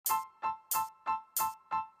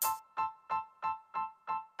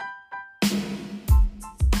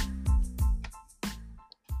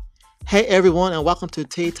Hey everyone, and welcome to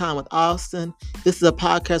Tea Time with Austin. This is a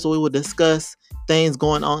podcast where we will discuss things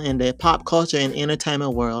going on in the pop culture and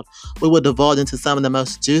entertainment world. We will divulge into some of the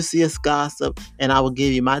most juiciest gossip, and I will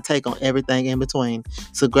give you my take on everything in between.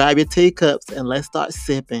 So grab your teacups and let's start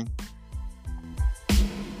sipping.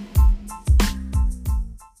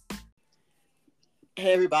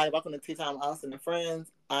 Hey everybody, welcome to Tea Time with Austin and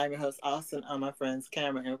Friends. I'm your host Austin. I'm my friends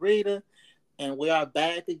Cameron and Rita, and we are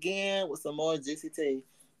back again with some more juicy tea.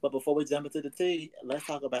 But before we jump into the tea, let's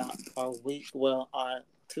talk about our week. Well, our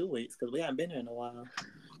 2 weeks, because we haven't been here in a while.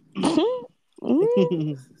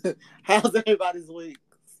 How's everybody's week?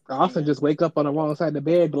 Austin just wake up on the wrong side of the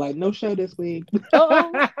bed, be like, no show this week.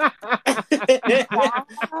 Don't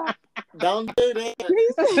do that.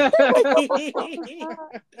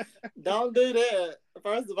 Don't do that.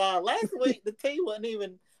 First of all, last week the tea wasn't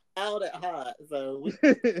even all that hot, so we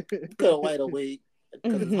could wait a week.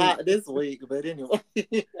 Because it's hot this week, but anyway.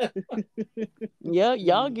 Yeah,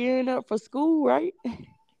 y'all gearing up for school, right?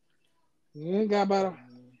 Yeah,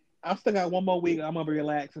 I still got one more week. I'm gonna be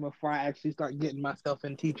relaxing before I actually start getting myself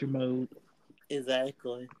in teacher mode.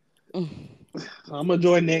 Exactly. So I'm gonna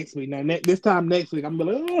join next week. Now, this time next week, I'm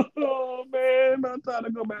gonna be like, oh man, I'm trying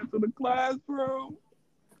to go back to the classroom.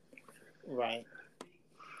 Right.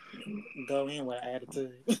 Go in with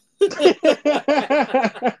attitude.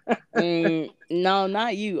 No,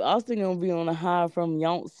 not you. Austin gonna be on a high from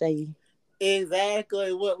Beyonce.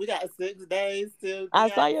 Exactly. What we got 6 days till I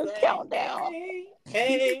saw your Beyonce. countdown.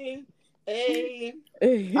 Hey.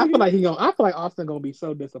 I feel like Austin gonna be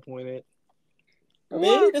so disappointed.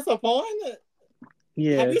 Me disappointed?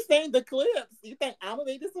 Yeah. Have you seen the clips? You think I'm gonna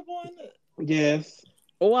be disappointed? Yes.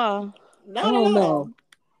 Wow. Not I at don't all. know.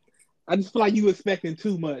 I just feel like you expecting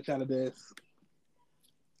too much out of this.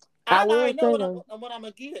 I will already know say though. what I'm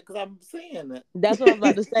gonna get because I'm seeing it. That's what I was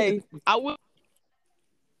about to say. I will.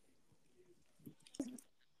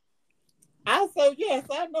 Also, yes,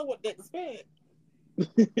 I know what to expect.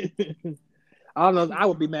 I don't know. I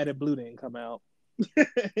would be mad if Blue didn't come out.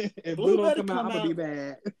 If Blue don't better come out, come I'm gonna out. be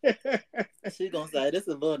mad. She gonna say this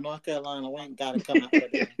is little North Carolina. We ain't gotta come out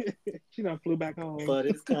today. She done flew back home. But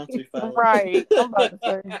it's country folk. Right. I'm about to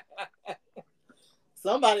say.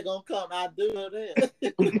 Somebody gonna come out do that.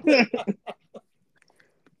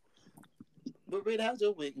 But Rita, how's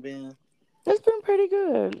your week been? It's been pretty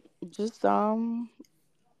good. Just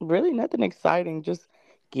really nothing exciting. Just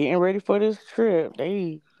getting ready for this trip.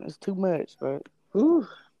 It's too much, but Whew,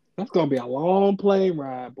 that's gonna be a long plane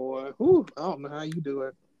ride, boy. Whew, I don't know how you do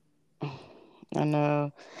it. I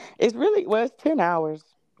know. It's 10 hours.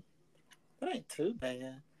 That ain't too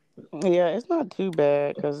bad. Yeah, it's not too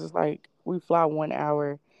bad because it's like we fly 1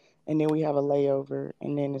 hour and then we have a layover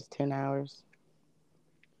and then it's 10 hours.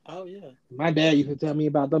 Oh yeah. My dad used to tell me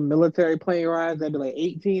about the military plane rides that'd be like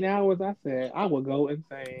 18 hours. I said I would go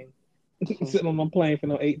insane sitting on a plane for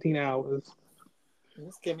no 18 hours.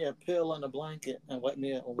 Just give me a pill and a blanket and wake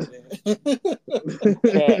me up when we're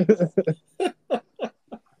Facts.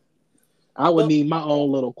 I would need my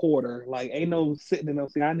own little quarter. Like, ain't no sitting in no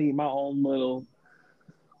seat. I need my own little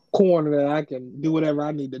corner that I can do whatever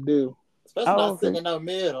I need to do. Especially Oh, not sitting in the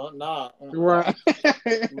middle. Nah. Right.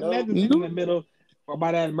 No. Not just sitting in the middle or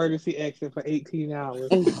by that emergency exit for 18 hours.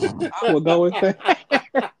 I would go with that.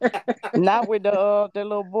 not with the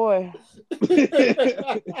little boy.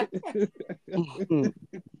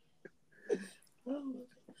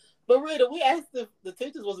 But Rita, we asked if the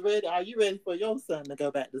teachers was ready. Are you ready for your son to go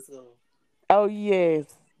back to school? Oh yes,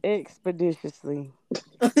 expeditiously.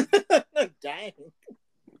 Dang.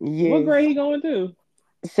 What Yes, grade he going to?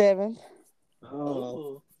 7th. Oh,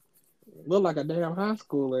 Ooh. look like a damn high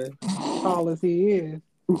schooler. Tall as he is.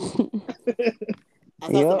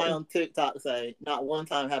 I saw Yep. somebody on TikTok say, not one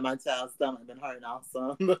time had my child's stomach been hurting all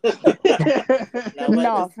summer. Now wait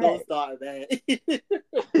till No, school start bad.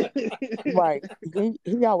 right.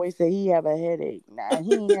 He always say he have a headache. Nah,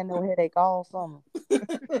 he ain't had no headache all summer.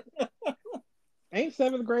 Ain't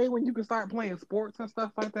 7th grade when you can start playing sports and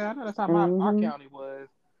stuff like that? I know that's how our Mm-hmm. county was.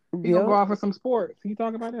 He gonna go Yep. out for some sports. He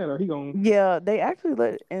talking about that, or he gonna? Yeah, they actually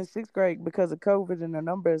let in 6th grade because of COVID and the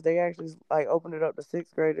numbers. They actually like opened it up to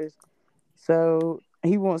 6th graders. So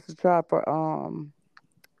he wants to try for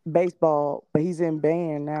baseball, but he's in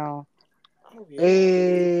band now. Oh yeah.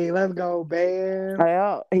 Hey, let's go, band.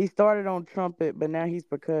 Yeah, he started on trumpet, but now he's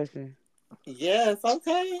percussion. Yes,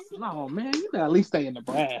 okay. No, man, you gotta at least stay in the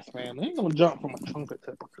brass, man. They ain't gonna jump from a trumpet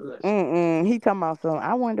to percussion. He talking about something.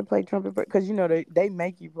 I wanted to play trumpet because they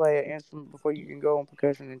make you play an instrument before you can go on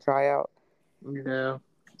percussion and try out. Yeah.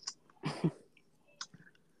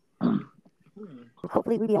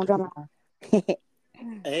 Hopefully we be on drumline.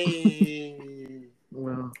 Hey.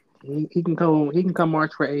 Well, he can come. He can come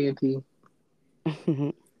march for A&T.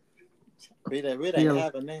 Really ain't Chill.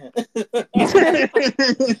 having that.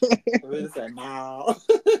 Really said no.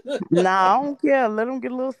 Nah, I don't care. Let them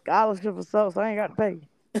get a little scholarship or something, so I ain't got to pay.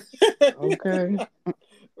 Okay.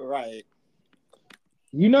 Right.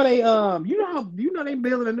 They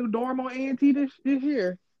building a new dorm on A&T this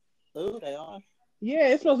year. Ooh, they are. Yeah,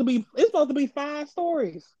 it's supposed to be 5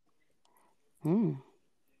 stories. Hmm.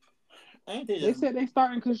 Ain't they They just? said they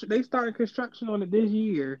starting construction on it this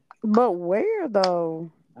year. But where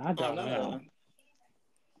though? I I don't know. know.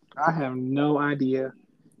 I have no idea.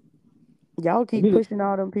 Y'all They keep need to, pushing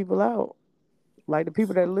all them people out, like the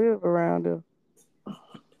people that live around there.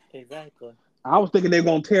 Exactly. I was thinking they were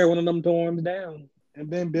gonna tear one of them dorms down and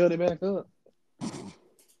then build it back up. As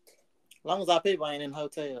long as our people ain't in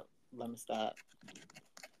hotel, let me stop.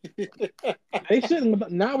 They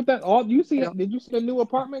shouldn't. Not with that. All you see? They don't- Did you see the new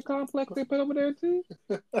apartment complex they put over there too?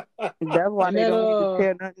 That's why And they that don't need to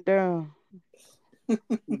tear nothing down.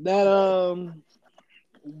 that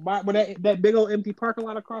where that big old empty parking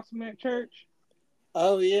lot across from that church.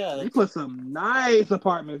 Oh yeah. They put some nice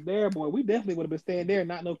apartments there, boy. We definitely would have been staying there,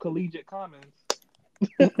 not no collegiate commons.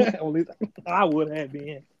 At least I would have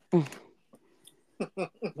been.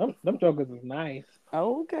 Them jokers is nice.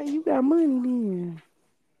 Okay, you got money then.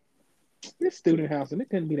 This student house and it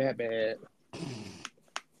couldn't be that bad.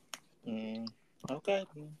 Mm, okay.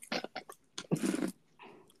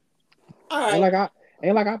 All Ain't right. like I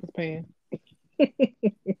ain't like I was paying.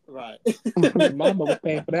 Right. Mama was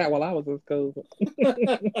paying for that while I was in school.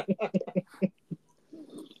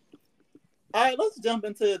 All right. Let's jump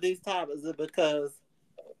into these topics because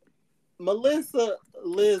Melissa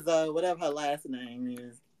Lizzo, whatever her last name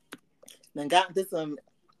is, then got into some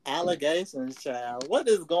allegations, child. What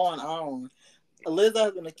is going on? Lizzo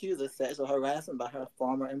has been accused of sexual harassment by her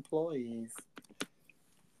former employees.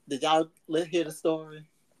 Did y'all hear the story?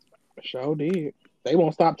 Sure did. They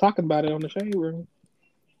won't stop talking about it on the shade room.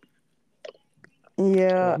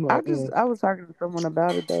 Yeah, I'm like, I was talking to someone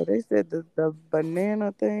about it though. They said that the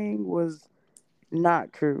banana thing was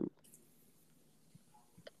not true.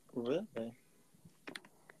 Really?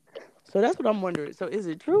 So that's what I'm wondering. So is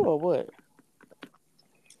it true or what?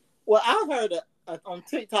 Well, I heard on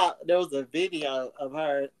TikTok there was a video of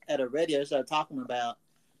her at a radio show talking about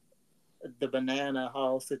the banana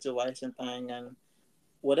whole situation thing and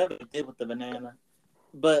whatever they did with the banana.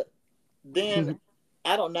 But then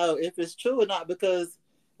I don't know if it's true or not because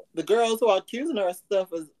the girls who are accusing her of stuff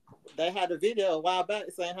is they had a video a while back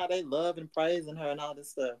saying how they love and praising her and all this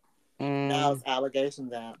stuff. Now Mm, it's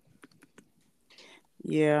allegations out.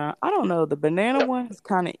 yeah, I don't know. The banana one is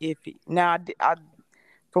kind of iffy. Now,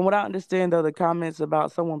 from what I understand, though, the comments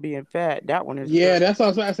about someone being fat, that one is true. yeah, that's what I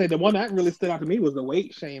was about to say. The one that really stood out to me was the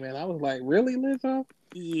weight shaming. I was like, really, Lizzo?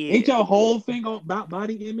 Ain't Yeah, your whole thing about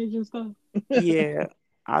body image and stuff? yeah.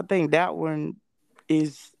 I think that one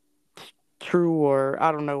is true, or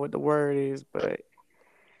I don't know what the word is, but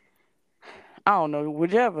I don't know.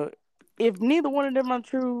 Whichever. If neither one of them are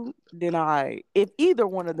true, then I. If either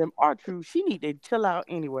one of them are true, she need to chill out,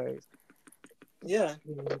 anyways. Yeah.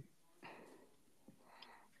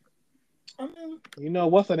 I mean, You know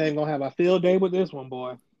what's her name gonna have a field day with this one,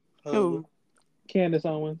 boy. who? Ooh. Candace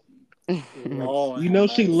Owens. Lord You have know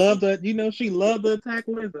she loved mercy. to. You know she loved to attack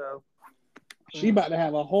Lizzo. She Mm. about to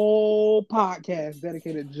have a whole podcast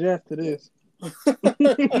dedicated just to this.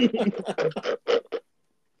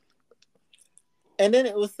 And then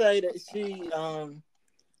it would say that she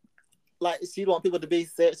like she want people to be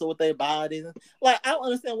sexual with their bodies. Like I don't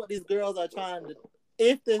understand what these girls are trying to.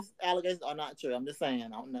 If this allegations are not true, I'm just saying.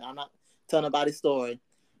 I'm not telling nobody's story.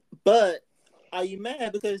 But are you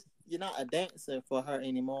mad because you're not a dancer for her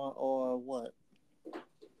anymore, or what?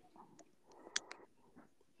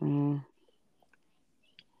 Mm.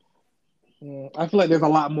 I feel like there's a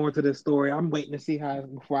lot more to this story. I'm waiting to see how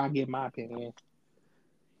before I give my opinion.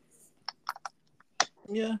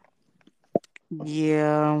 Yeah,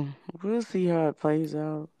 Yeah, we'll see how it plays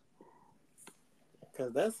out.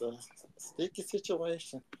 because that's a sticky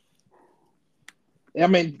situation. I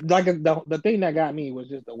mean, like the thing that got me was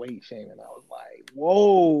just the weight shaming. I was like,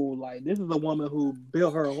 whoa, like this is a woman who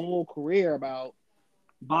built her whole career about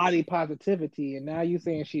body positivity, and now you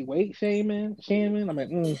saying she weight shaming. I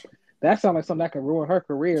mean, that sounds like something that could ruin her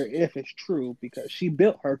career if it's true, because she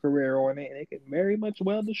built her career on it, and it could very much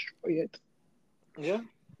well destroy it. Yeah,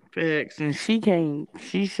 Facts, and she can't.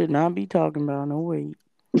 She should not be talking about no weight.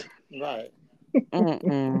 right.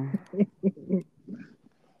 Mm-mm.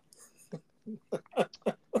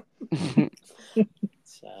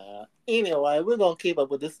 Anyway, we're gonna keep up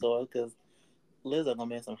with this story because Lizzo gonna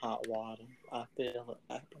be in some hot water. I feel it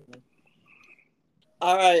happening.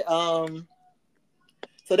 All right.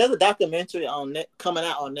 So there's a documentary coming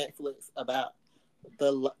out on Netflix about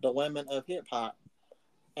the women of hip hop,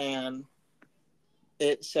 and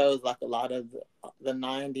it shows like a lot of the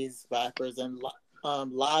 '90s rappers, and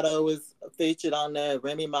Lotto is featured on there,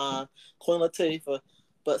 Remy Ma, Queen Latifah,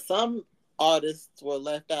 but some artists were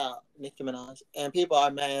left out, Nicki Minaj, and people are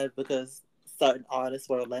mad because certain artists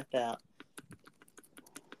were left out.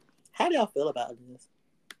 How do y'all feel about this?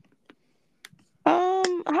 How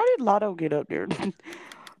did Lotto get up there?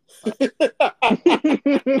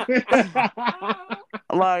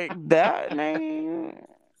 Like that name?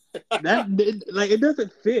 Like it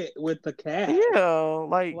doesn't fit with the cast. Yeah,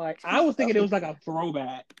 like Like I she's was thinking it so. was like a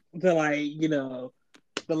throwback to like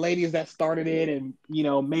the ladies that started it and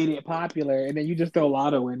made it popular, and then you just throw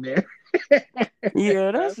Lotto in there.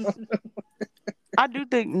 Yeah, I do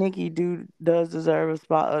think Nikki does deserve a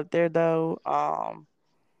spot up there though.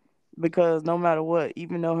 Because no matter what,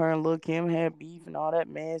 even though her and Lil Kim had beef and all that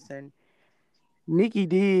mess, and Nikki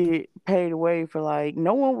did pay the way for like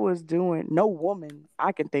no woman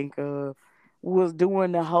I can think of was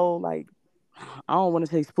doing the whole like I don't want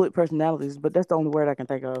to say split personalities, but that's the only word I can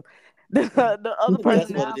think of. The other That's what it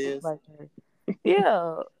personalities is. like her.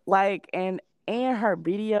 Yeah, like and her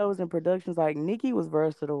videos and productions like Nikki was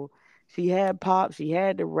versatile. She had pop, she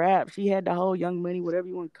had the rap, she had the whole Young Money, whatever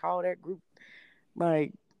you want to call that group.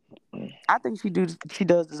 Like I think she does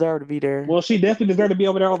deserve to be there. Well, she definitely deserved to be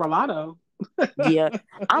over there over Lotto. Yeah,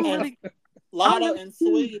 I'm And really I'm Lotto really and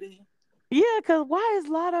confused. Sweetie. Yeah, cause why is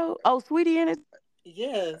Lotto? Oh, Sweetie in it.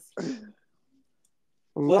 Yes.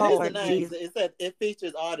 Well, here's the Lord names. Jesus. It said it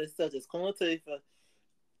features artists such as Queen Latifah,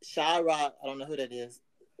 Shy Rock, I don't know who that is.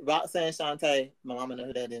 Roxanne Shante, my mama know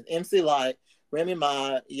who that is. MC Light, Remy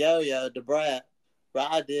Ma, Yo Yo, The Brat,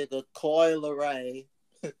 Rod Digger, Coy Leray,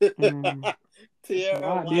 Mm. Tierra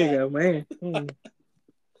Wow, Whack, digga, man.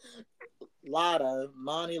 Lotto,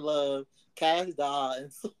 Monty Love, Cash Doll,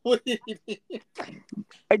 and Sweetie.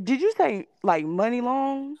 Did you say like Money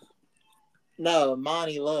Long? No,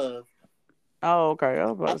 Monty Love. Oh, okay. I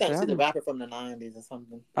was I about to say. think she's a rapper from the '90s or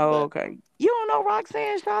something. Oh, But okay. You don't know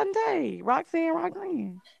Roxanne Shante?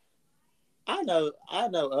 Roxanne. I know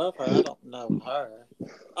of her. I don't know her.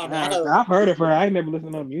 I mean, I know. I've heard of her. I ain't never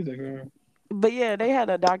listened to no music of her. But yeah, they had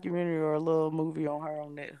a documentary or a little movie on her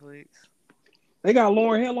on Netflix. They got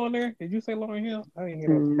Lauren Hill on there. Did you say Lauren Hill? I didn't hear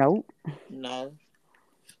that. Nope. No.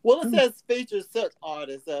 Well, it Hmm. says features such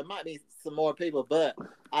artists. It might be some more people, but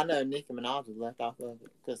I know Nicki Minaj was left off of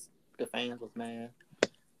it because the fans was mad.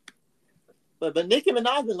 But Nicki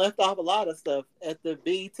Minaj been left off a lot of stuff at the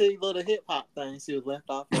BT little hip hop thing. She was left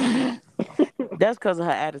off of. That's because of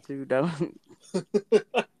her attitude, though.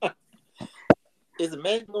 Is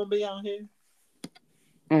Megan gonna be on here?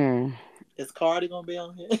 Mm. Is Cardi gonna be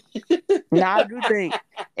on here? Now I do think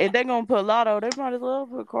if they're gonna put Lotto, they might as well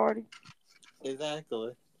put Cardi.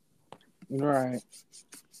 Exactly. Right.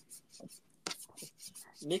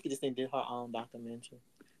 Nicki just need to do her own documentary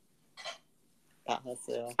about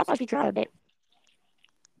herself. I thought she tried that.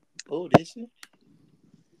 Oh, did she?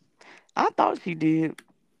 I thought she did.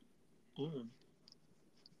 Mm,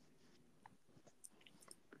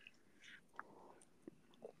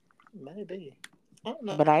 maybe. I don't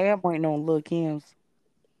But know. I am waiting on Lil Kim's book.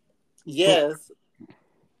 Yes,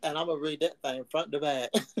 and I'm gonna read that thing front to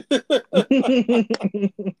back.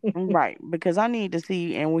 Right, because I need to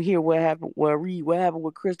see and we hear what happened. Well, read what happened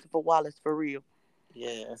with Christopher Wallace for real.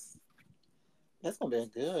 Yes, that's gonna be a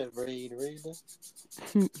good read, reader.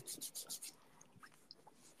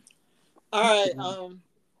 All right.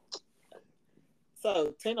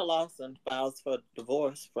 So Tina Lawson files for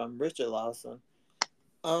divorce from Richard Lawson.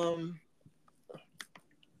 Um.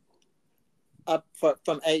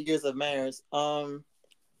 From 8 years of marriage.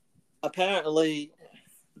 Apparently,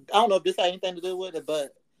 I don't know if this had anything to do with it,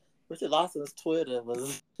 but Richard Lawson's Twitter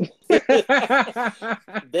was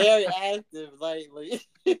very active lately.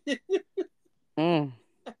 Mm.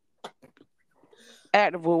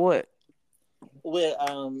 Active with what? With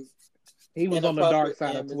He was on the dark inappropriate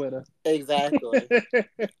side of image. Twitter. Exactly.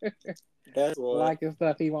 That's what. Liking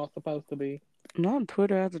stuff he wasn't supposed to be. Not on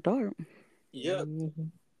Twitter after dark. Yep. Hmm.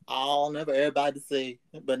 All never everybody to see.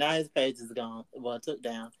 But now his page is gone. Well, took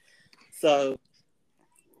down. So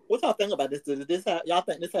what y'all think about this? Did this have, y'all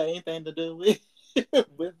think this had anything to do with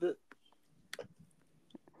with it?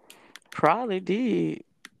 Probably did.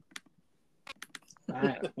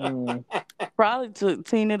 Mm. Probably took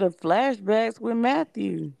Tina to flashbacks with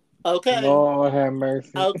Matthew. Okay. Lord have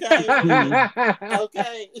mercy. Okay, Mhm. Reed.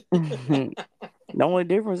 Okay. The only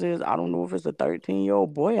difference is I don't know if it's a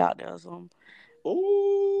 13-year-old boy out there or something.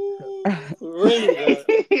 Ooh, Rita.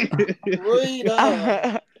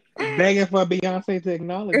 Rita. Begging for Beyonce to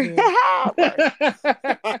acknowledge him.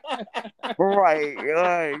 Right.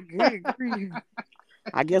 Right. Good grief.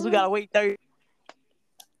 I guess we gotta wait 30.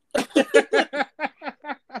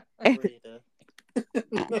 Rita.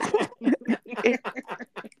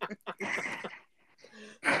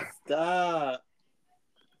 Stop.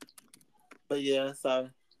 But yeah, so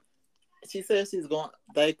she says she's going.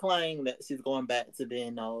 They claim that she's going back to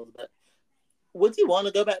being Knowles. But would you want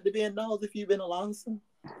to go back to being Knowles if you've been a Lawson?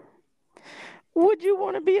 Would you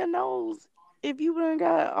want to be a nose if you done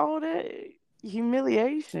got all that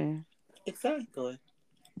humiliation? Exactly.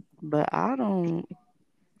 But I don't.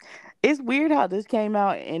 It's weird how this came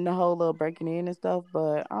out in the whole little breaking in and stuff,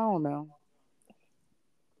 but I don't know.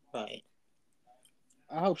 Right.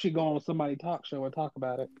 I hope she go on somebody talk show and talk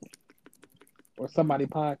about it, or somebody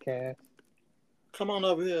podcast. Come on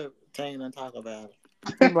over here, Tane, and talk about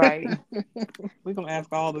Right. We're gonna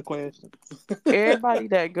ask all the questions. it. Everybody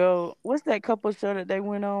that go, what's that couple show that they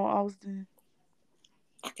went on, Austin?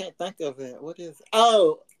 I can't think of it. What is it?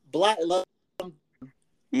 Oh, Black Love.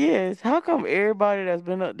 Yes. How come everybody that's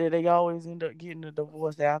been up there, they always end up getting a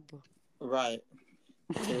divorce after? Right.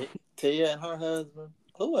 Tia and her husband.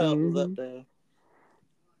 Who else was up Hmm. there?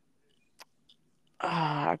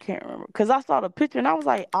 I can't remember. Because I saw the picture and I was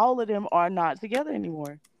like, all of them are not together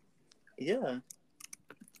anymore. Yeah,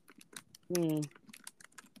 Mm.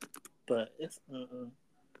 but it's. And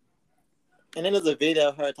then there's a video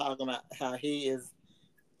of her talking about how he is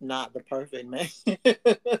not the perfect man.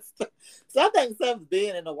 So I think something's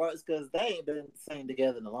being in the works because they ain't been seen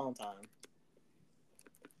together in a long time.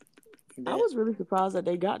 I That was really surprised that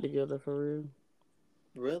they got together for real.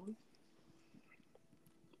 really?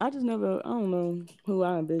 I just never, I don't know who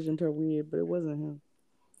I envisioned her with, but it wasn't him.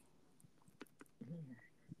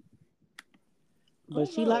 I But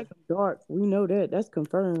don't she know. likes him dark. We know that. That's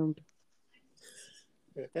confirmed.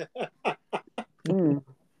 Mm.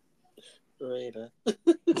 Rita,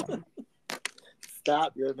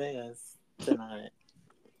 stop your mess tonight.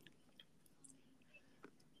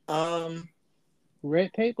 Um.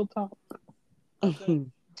 Red table talk. Okay.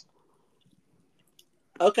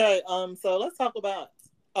 Okay. So let's talk about.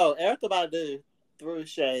 Oh, Erica Badu threw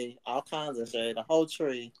shade, all kinds of shade, a whole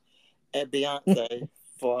tree at Beyonce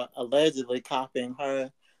for allegedly copying her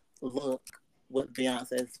look with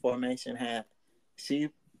Beyonce's formation hat. She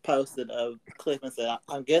posted a clip and said,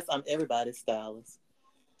 I guess I'm everybody's stylist.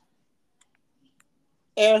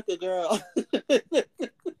 Erica, girl,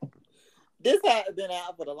 this had been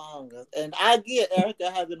out for the longest. And I get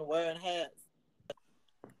Erica has been wearing hats.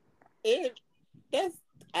 It That's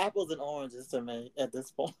apples and oranges to me at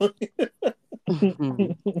this point. What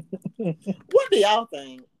do y'all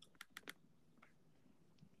think?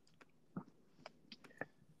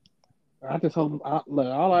 I just hope. Look,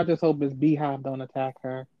 all I just hope is Beehive don't attack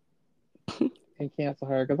her and cancel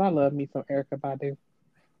her because I love me some Erica Badu.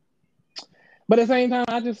 But at the same time,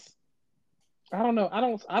 I don't know.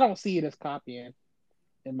 I don't see it as copying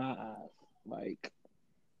in my eyes. Like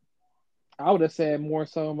I would have said more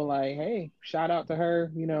so, like, hey, shout out to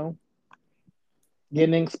her.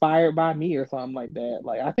 Getting inspired by me or something like that.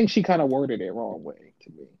 Like I think she kind of worded it wrong way to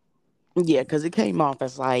me. Yeah, because it came off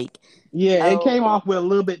as like, Yeah, it oh, came off with a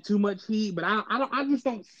little bit too much heat, but I just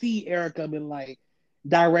don't see Erica being like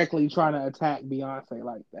directly trying to attack Beyonce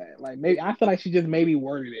like that. Like maybe I feel like she just maybe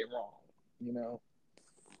worded it wrong, you know.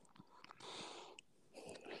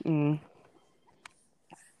 mm,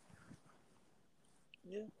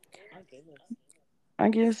 Yeah, I guess. I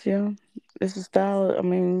guess, yeah. It's a style. I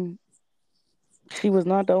mean, she was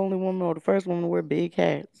not the only woman or the first woman to wear big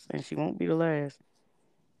hats, and she won't be the last.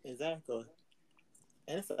 Exactly.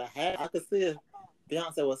 And it's a hat. I could see if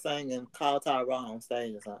Beyonce was singing Call Tyrone on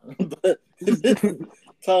stage or something. But this is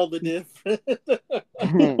totally different.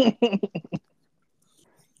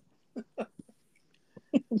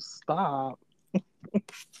 Stop.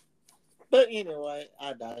 But anyway,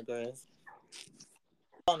 I digress.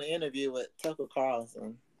 On the interview with Tucker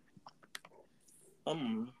Carlson,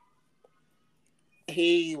 um,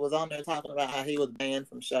 he was on there talking about how he was banned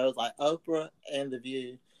from shows like Oprah and The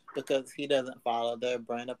View because he doesn't follow their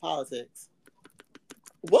brand of politics.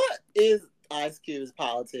 What is Ice Cube's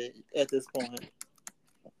politics at this point?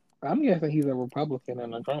 I'm guessing he's a Republican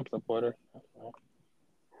and a Trump supporter.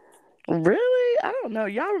 Really? I don't know.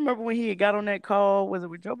 Y'all remember when he had got on that call? Was it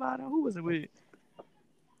with Joe Biden? Who was it with?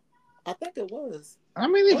 I think it was. I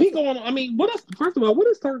mean, if he Was it? going, I mean, what else? First of all, what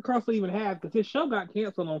does Tucker Carlson even have? Because his show got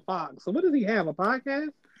canceled on Fox. So what does he have? A podcast?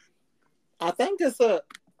 I think it's a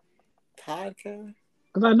podcast.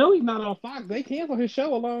 Because I know he's not on Fox. They canceled his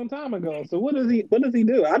show a long time ago. So what does he? What does he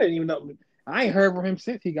do? I didn't even know. I ain't heard from him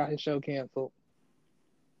since he got his show canceled.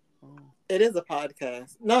 Mm. It is a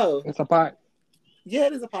podcast. No, It's a pot. yeah,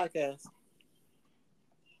 it is a podcast.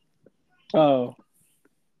 Oh,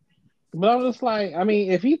 but I'm just like, I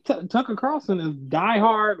mean, if he Tucker Carlson is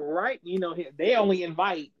diehard right, they only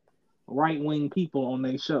invite right wing people on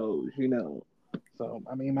their shows. So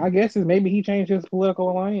I mean, my guess is maybe he changed his political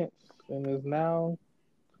alliance and is now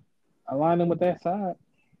aligning with that side.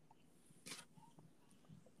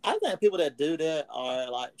 I think people that do that are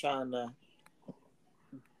like trying to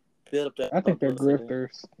build up their I think they're publicity.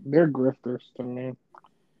 grifters. They're grifters to me.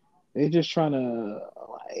 They just trying to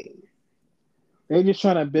like they just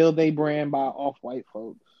trying to build their brand by off white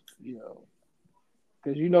folks, you know.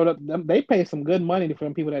 Because that they pay some good money for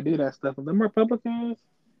them people that do that stuff. But them Republicans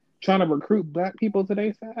trying to recruit black people to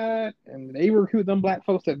their side, and they recruit them black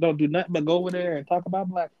folks that don't do nothing but go over there and talk about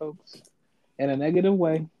black folks in a negative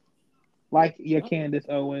way, like your Candace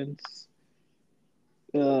Owens,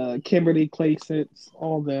 Kimberly Clasence,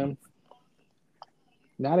 all of them.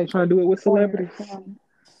 Now they trying to do it with celebrities.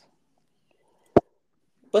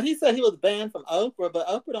 But he said he was banned from Oprah, but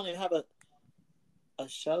Oprah don't even have a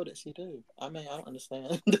show that she do. I mean, I don't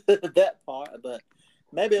understand that part, but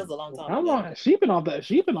maybe it was a long time How ago. long? She been off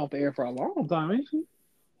the air for a long time, ain't she?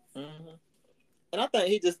 Hmm. And I think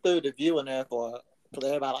he just threw the View in there for because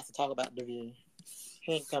everybody likes to talk about the View.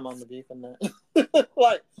 He ain't come on the View for nothing.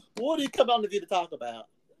 Like, what do you come on the View to talk about?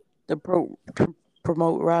 The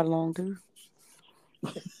promote ride along too.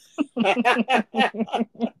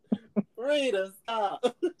 Rita, stop.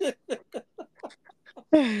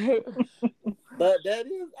 But that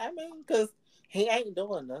is, I mean, because he ain't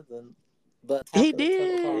doing nothing but He talking to Tucker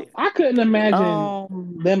did. Carlson. I couldn't imagine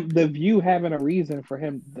Um, the View having a reason for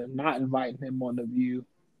him not inviting him on the View.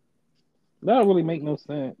 That don't really make no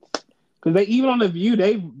sense. Because they even on the View,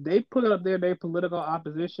 they put up there their political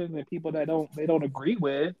opposition and people that they don't agree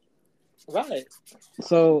with. Right,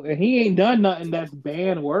 So and he ain't done nothing that's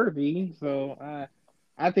ban worthy. So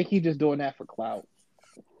I think he's just doing that for clout.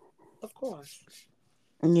 of course.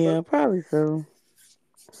 But yeah, probably so.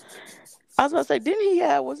 I was about to say, didn't he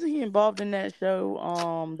have? Was he involved in that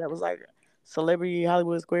show? That was like Celebrity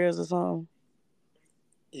Hollywood Squares or something.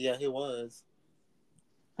 yeah, he was.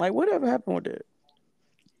 Like, whatever happened with it?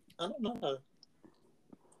 I don't know.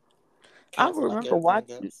 I Cancel like remember everything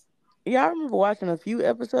watching. else. Yeah, I remember watching a few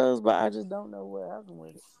episodes, but I just don't know what happened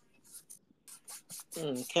with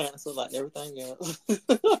Cancel like everything else.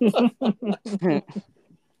 it.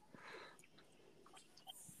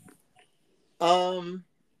 um.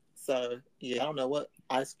 So yeah, I don't know what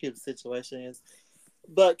Ice Cube's situation is,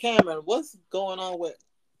 but Cameron, what's going on with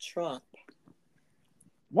Trump?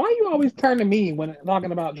 Why you always turn to me when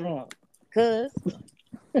talking about Trump? Cause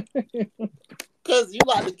Because you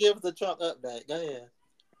like to give us a Trump update. Go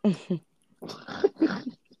ahead.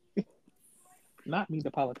 Not me,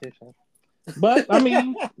 the politician. But I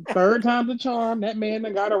mean, third time's a charm. That man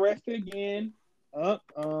that got arrested again, up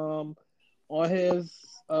on his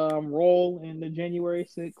role in the January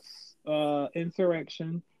 6th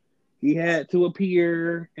insurrection. He had to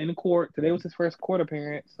appear in court. Today was his first court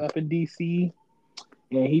appearance up in D.C.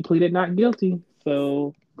 and he pleaded not guilty.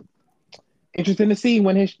 So interesting to see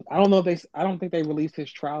when his. I don't know if they. I don't think they released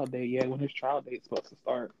his trial date yet. When his trial date's supposed to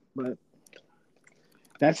start, but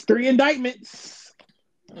that's three indictments.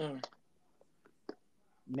 Mm.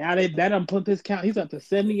 Now that done put this count, he's up to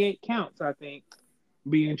 78 counts, I think,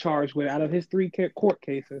 being charged with out of his three court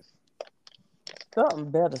cases. something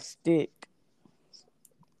better stick.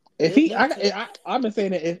 If It he, needs to. I've been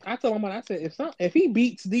saying that if I told him what I said, if he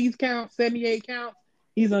beats these counts, 78 counts,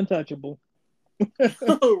 he's untouchable.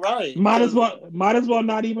 Right. Because Might as well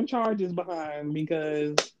not even charges behind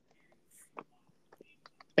because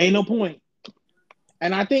ain't no point.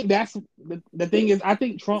 And I think that's the thing is I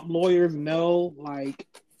think Trump lawyers know like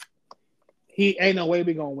he ain't no way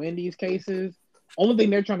we gonna win these cases. Only thing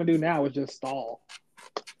they're trying to do now is just stall.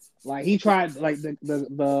 Like he tried, like the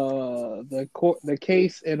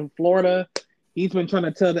case in Florida. He's been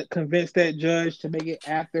trying to convince that judge to make it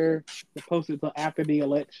after the post it till after the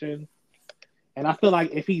election. And I feel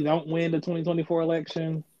like if he don't win the 2024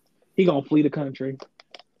 election, he gonna flee the country to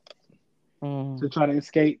Mm. try to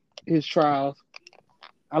escape his trials.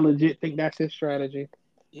 I legit think that's his strategy.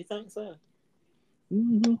 you think so?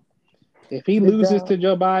 Hmm. If he Did loses y'all to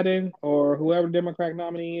Joe Biden or whoever Democratic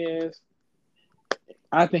nominee is,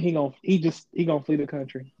 I think he gonna flee the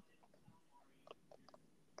country.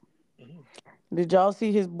 Mm. did y'all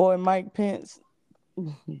see his boy Mike Pence? I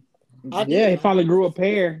Yeah, he did. finally grew a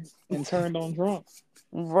pair and turned on Trump.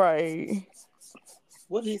 Right.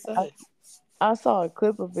 What did he I, say? I saw a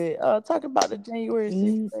clip of it. Talking about the January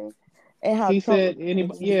Mm, 6th and how he Trump was said trying any to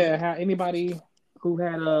get him yeah, in. how anybody who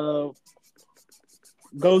had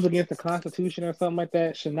goes against the Constitution or something like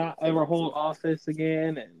that should not ever hold office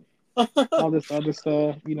again, and all this other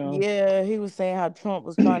stuff. Yeah, he was saying how Trump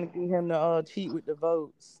was trying to get him to cheat with the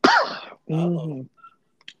votes. Oh, hmm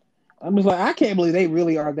I'm just like, I can't believe they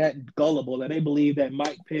really are that gullible that they believe that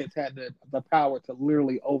Mike Pence had the power to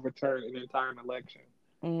literally overturn an entire election.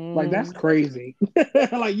 Like, that's Mm. crazy.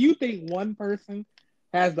 Like, you think one person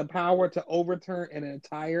has the power to overturn an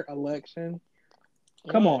entire election?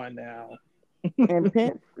 Come right. on now. And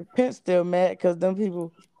Pence still mad because them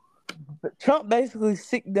people, Trump basically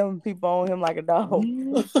sicked them people on him like a dog.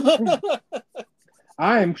 Mhm.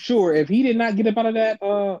 I am sure if he did not get up out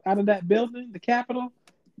of that building, the Capitol,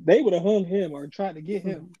 they would have hung him or tried to get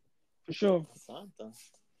him for sure. Something.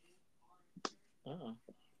 Oh.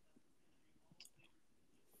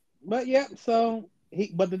 But yeah, so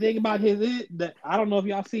but the thing about his is that I don't know if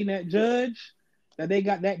y'all seen that judge that they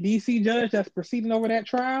got, that DC judge that's proceeding over that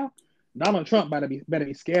trial. Donald Trump better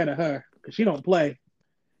be scared of her because she don't play.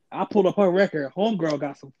 I pulled up her record. Homegirl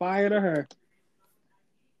got some fire to her.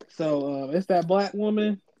 So it's that black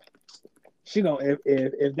woman. She gonna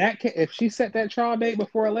if she set that trial date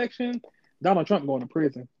before election, Donald Trump going to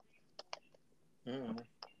prison. Mm.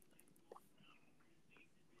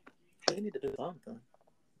 They need to do something.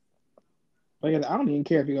 But yeah, I don't even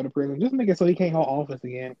care if he go to prison. Just make it so he can't hold office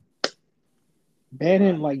again. Ban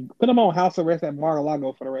him, Right. like put him on house arrest at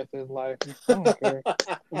Mar-a-Lago for the rest of his life. I don't care.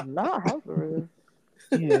 Not house arrest.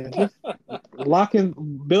 Yeah, just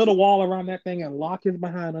build a wall around that thing and lock his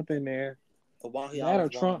behind up in there. While he That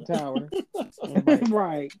always or Trump wanted. Tower. Right.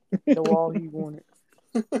 Right. The wall he wanted.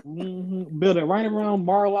 Build it right around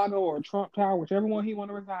Mar-a-Lago or Trump Tower, whichever one he want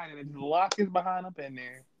to reside in, and just lock his behind up in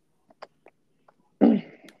there.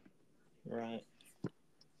 Right.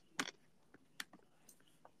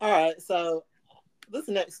 All right. So this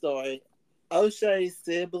next story, O'Shea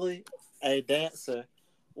Sibley, a dancer,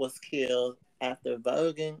 was killed after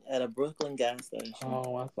voguing at a Brooklyn gas station.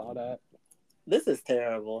 Oh, I saw that. This is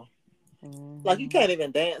terrible. Like you Hmm. can't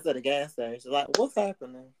even dance at a gas station. Like what's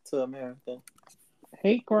happening to America?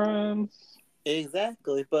 Hate crimes.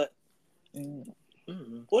 Exactly. But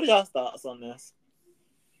Mm. what are y'all's thoughts on this?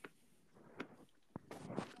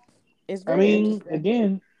 It's I very mean, interesting.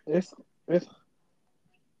 again,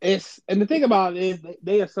 it's and the thing about it is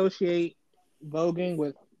they associate voguing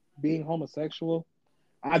with being homosexual.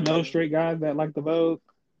 I know Mm, straight guys that like to vogue,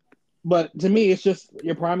 but to me, it's just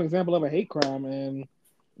your prime example of a hate crime and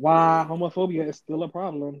why homophobia is still a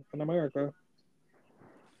problem in America.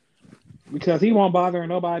 Because he won't bother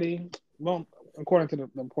nobody. Won't according to the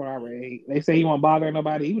report I read, they say he won't bother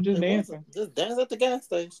nobody. He was just it wasn't dancing. just dance at the gas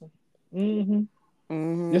station. hmm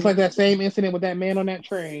Just Hmm. like that same incident with that man on that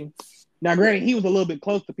train. Now, granted, he was a little bit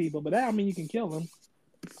close to people, but that don't mean you can kill him.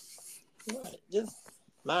 Right. Just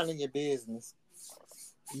minding your business.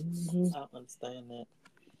 hmm I don't understand that.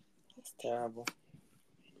 It's terrible.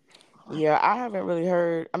 Yeah, I haven't really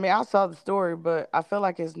heard. I mean, I saw the story, but I feel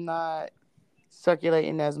like it's not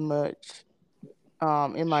circulating as much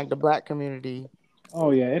in like the black community.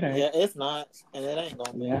 Oh yeah, it ain't. Yeah, it's not, and it ain't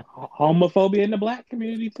gonna Yeah, be. homophobia in the black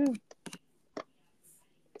community too.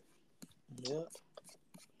 Yep.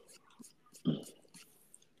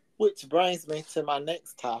 Which brings me to my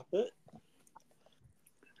next topic.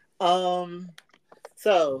 Um,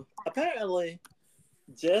 so apparently,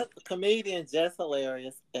 comedian Jess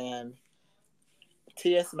Hilarious and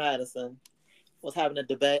T.S. Madison was having a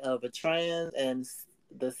debate of a trans and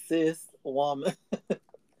the cis woman.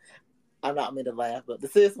 I'm not mean to laugh, but the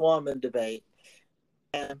cis woman debate.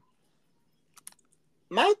 And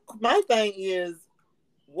my thing is,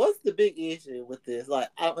 what's the big issue with this? Like,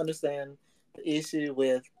 I don't understand the issue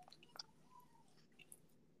with.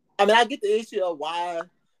 I mean, I get the issue of why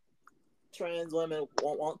trans women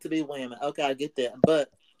won't want to be women. Okay, I get that, but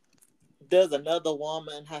does another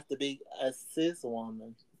woman have to be a cis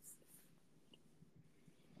woman?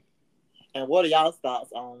 And what are y'all's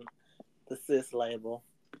thoughts on the cis label?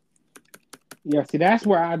 Yeah, see, that's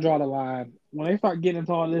where I draw the line. When they start getting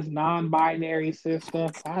into all this non-binary cis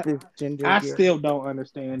stuff, Cisgender, I yeah. still don't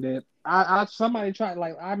understand it. I somebody tried,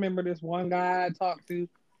 like, I remember this one guy I talked to.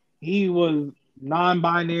 He was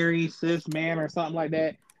non-binary cis man or something like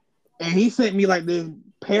that, and he sent me like this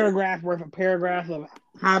paragraph worth of paragraphs of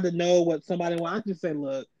how to know what somebody wants. I just said,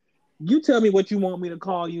 look, you tell me what you want me to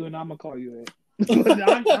call you, and I'm gonna call you it. But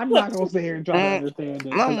I'm not gonna sit here and try to Mm, understand it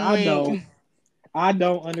because I'm I don't. weak. I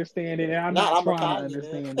don't understand it, and I'm Not not I'm gonna trying to call you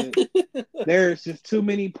understand it. then. There's just too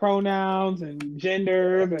many pronouns and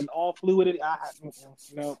genders and all fluidity.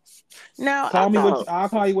 No. Now I Call me what thought, I'll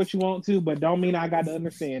call you what you want to, but don't mean I got to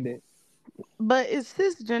understand it. but it's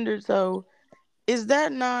cisgender. So is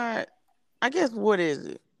that not? I guess what is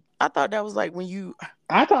it? I thought that was like when you.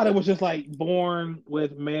 I thought it was just like born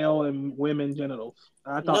with male and women genitals.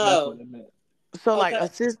 I thought that's what No. it meant. So like Okay.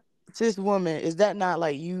 a cis woman, is that not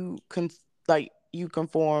like like you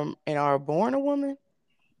conform and are born a woman?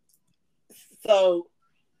 So,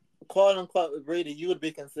 quote unquote, Rita, you would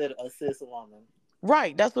be considered a cis woman.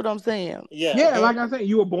 Right, that's what I'm saying. Yeah. Yeah, like I said,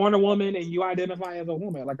 you were born a woman and you identify as a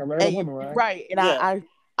woman, like a regular And woman, right? right, and Yeah.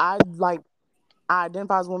 I like I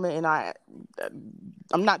identify as a woman, and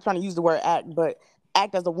I'm not trying to use the word act, but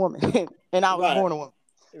act as a woman, and I was Right. born a woman.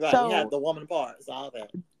 Right. You have So the woman parts, all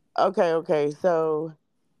that. okay. So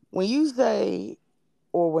when you say,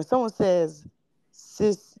 or when someone says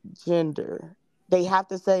cisgender, they have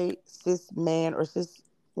to say cis man or cis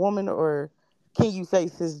woman, or can you say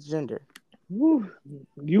cisgender? Whew.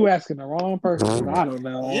 You asking the wrong person because I don't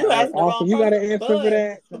know. You asking the wrong Austin, you got an person, answer for but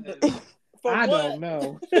that? 'Cause from I don't what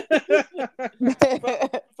know. from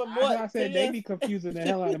from That's what why I said they TS be confusing the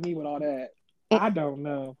hell out of me with all that. I don't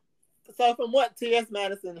know. so from what T.S.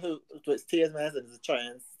 Madison, which T.S. Madison is a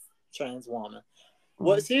trans woman,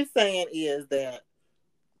 what she's saying is that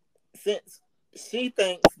since she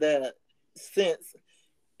thinks that since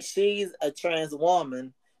she's a trans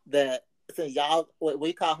woman, that since y'all what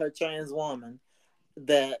we call her trans woman,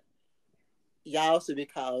 that y'all should be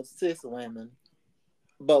called cis women.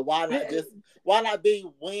 But why not be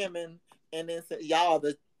women and then say y'all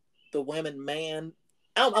the women man?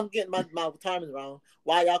 I'm getting my terms wrong.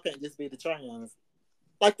 Why y'all can't just be the trans?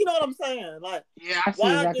 Like you know what I'm saying? Like Yeah, I see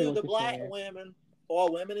why exactly do what the you're black saying. women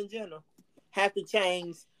or women in general have to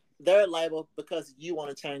change their label because you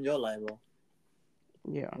want to change your label?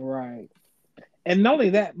 Yeah. Right. And not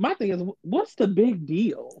only that, my thing is, what's the big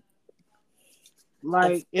deal? It's,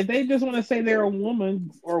 Like, if they just want to say they're a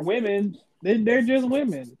woman or women, then they're just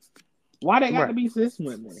women. Why they got to Right. be cis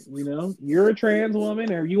women? You know, you're a trans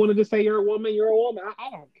woman, or you want to just say you're a woman, you're a woman. I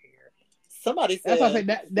don't care. somebody That's why I said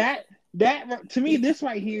say that to me, this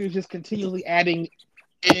right here is just continually adding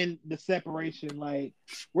in the separation. Like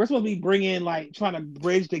we're supposed to be bringing, like, trying to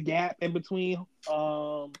bridge the gap in between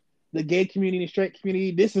the gay community and straight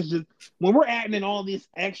community. This is just when we're adding in all this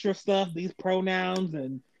extra stuff, these pronouns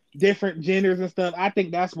and different genders and stuff. I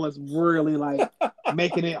think that's what's really like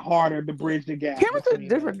making it harder to bridge the gap Can we say between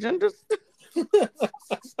different us. genders?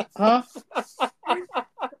 Huh?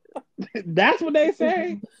 That's what they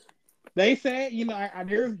say. They said,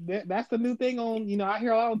 that's the new thing on, I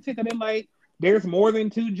hear a lot on TikTok. They're like, there's more than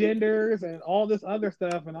two genders and all this other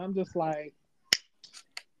stuff, and I'm just like,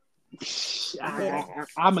 Yeah.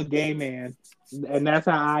 I'm a gay man, and that's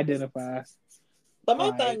how I identify. but my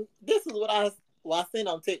Like, thing this is what I seen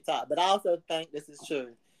on TikTok, but I also think this is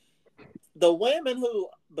true. The women who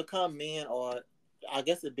become men, or I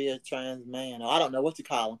guess it'd be a trans man, or I don't know what you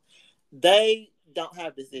call them, they don't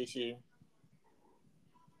have this issue.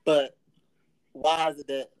 But why is it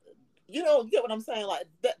that you get what I'm saying? Like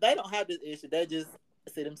they don't have this issue. They just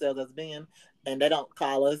see themselves as men, and they don't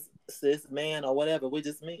call us cis man or whatever. We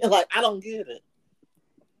just men. Like I don't get it.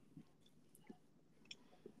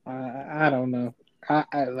 I don't know.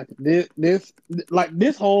 I like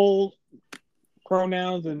this whole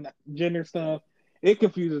pronouns and gender stuff. It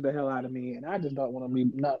confuses the hell out of me, and I just don't want to be.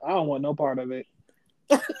 Not, I don't want no part of it.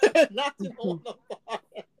 Not you don't want no part.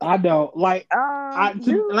 I don't like.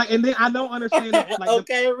 You. And then I don't understand it. Like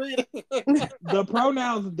Okay, read it. the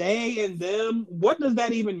pronouns they and them. What does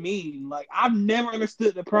that even mean? Like I've never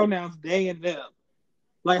understood the pronouns they and them.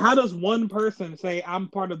 Like how does one person say I'm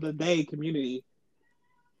part of the they community,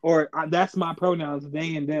 or that's my pronouns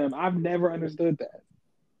they and them? I've never understood that.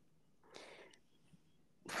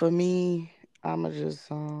 For me, I'ma just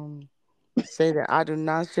say that I do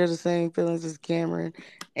not share the same feelings as Cameron,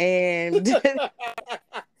 and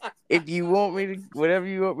if you want me to, whatever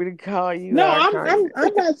you want me to call you, No, I'll I'm call I'm you.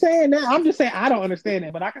 I'm not saying that. I'm just saying I don't understand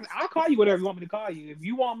it. But I'll call you whatever you want me to call you.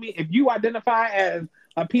 If you identify as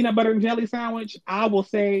a peanut butter and jelly sandwich, I will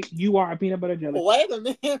say you are a peanut butter and jelly Wait a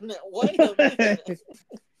minute. Wait a minute. sandwich.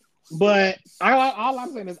 But all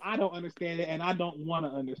I'm saying is I don't understand it and I don't want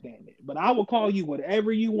to understand it. But I will call you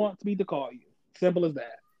whatever you want me to call you. Simple as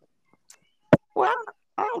that. Well,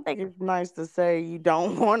 I don't think it's nice to say you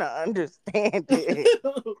don't want to understand it.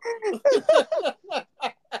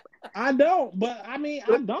 I don't, but I mean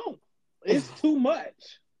I don't. It's too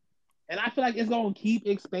much. And I feel like it's gonna keep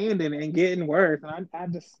expanding and getting worse. And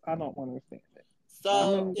I don't want to understand it. I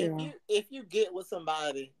So mean, yeah. if you get with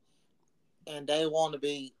somebody and they want to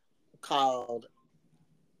be called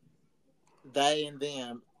they and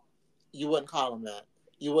them, you wouldn't call them that.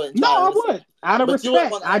 You wouldn't No, try to I understand, would. Out of but you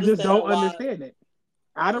wouldn't respect. want to I just don't understand why. understand it.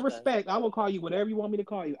 Out of Okay, respect, I will call you whatever you want me to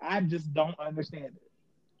call you. I just don't understand it.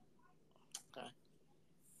 okay.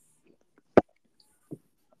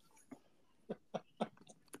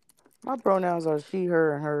 My pronouns are she,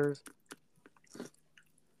 her, and hers.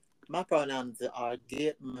 My pronouns are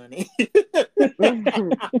get money.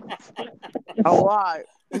 A lot.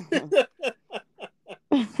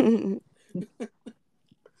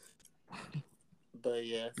 But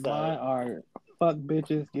yeah, so Mine are fuck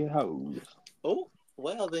bitches, get hoes. oh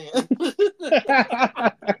well then.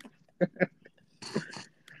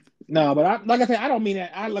 No, but like I said, I don't mean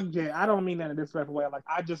that. I don't mean that in a disrespectful way. Like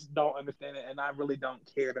I just don't understand it, and I really don't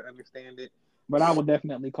care to understand it. But I will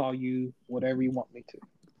definitely call you whatever you want me to.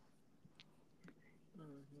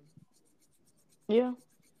 Mhm. Yeah.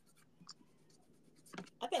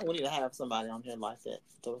 I think we need to have somebody on here like that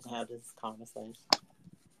so we can have this conversation.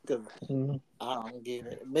 Because Mhm. I don't get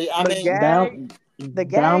it. I The mean, gag, Down, the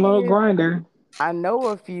gag download is grinder. I know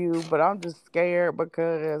a few, but I'm just scared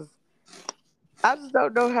because I just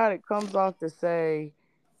don't know how it comes off to say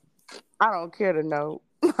I don't care to know.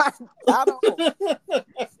 I don't.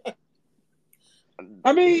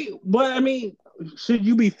 Should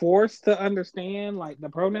you be forced to understand like the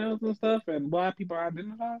pronouns and stuff and why people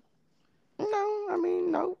identify? No, I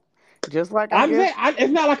mean no. Just like I I'm guess saying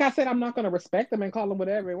it's not like I said I'm not going to respect them and call them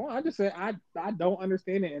whatever they want. I just said I don't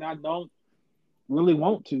understand it and I don't really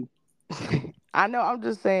want to. I know. I'm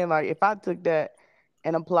just saying, like, if I took that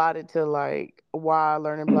and applied it to like why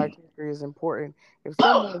learning Black history is important, if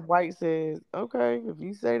someone white says, "Okay, if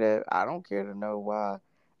you say that, I don't care to know why,"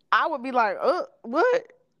 I would be like, what?"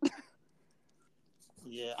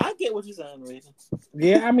 yeah, I get what you're saying, Rita.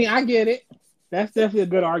 Yeah, I get it. That's definitely a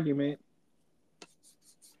good argument.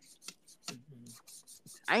 Mhm.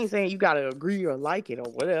 I ain't saying you gotta agree or like it or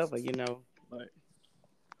whatever, but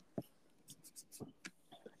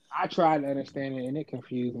I tried to understand it and it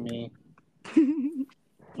confused me.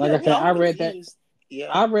 Like Yeah, I we said, all confused. Yeah.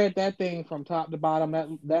 I read that thing from top to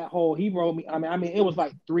bottom. That whole he wrote me. I mean, it was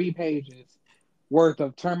like 3 pages worth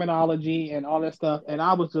of terminology and all that stuff, and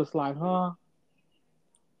I was just like, huh,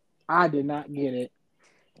 I did not get it.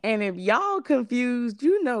 and if y'all confused,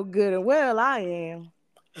 you know good and well I am.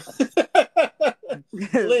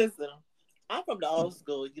 Listen, I'm from the old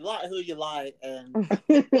school. You like who you like, and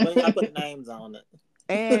we ain't gotta put names on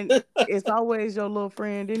And it. it's always your little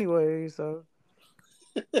friend anyway, so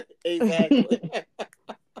Exactly.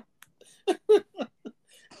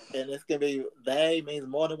 And it's gonna be they means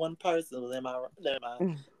more than one person. Am I? Never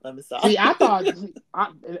mind. Let me stop. See, I thought,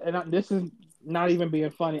 this is not even being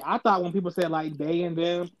funny. I thought when people said like they and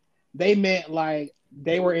them, they meant like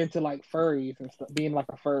they were into like furries and stuff, being like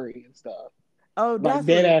a furry and stuff. oh, Like that's what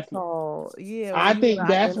dead it's ass. called. Yeah, I when you want to think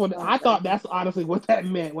that's what identify I as thought. That's honestly what that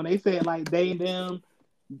meant when they said like they and them.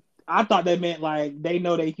 I thought they meant like they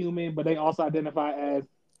know they human, but they also identify as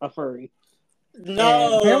a furry. And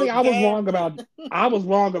No, apparently, Cameron. I was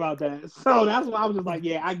wrong about that. So that's why I was just like,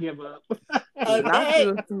 yeah, I give up. A not they,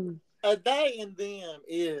 you. a they and them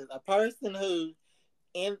is a person who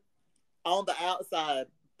in on the outside.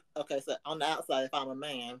 Okay, so on the outside, if I'm a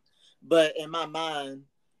man, but in my mind,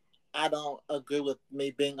 I don't agree with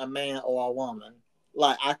me being a man or a woman.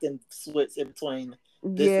 Like I can switch in between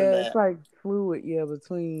this and Yeah, it's that, like fluid. Yeah,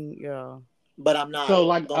 between but I'm not So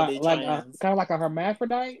gonna be trans. kind of like a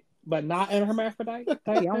hermaphrodite, but not a hermaphrodite See,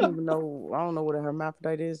 type I don't thing. even know. I don't know what a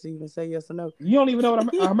hermaphrodite is to even say yes or no. You don't even know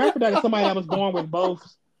what a hermaphrodite is. Somebody that was born with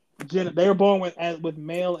both. They were born with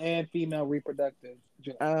male and female reproductive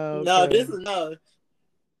genitals. No, Okay. this is no.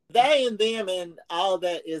 They and them and all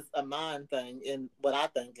that is a mind thing, and what I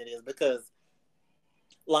think it is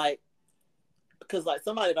like like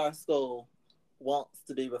somebody at our school wants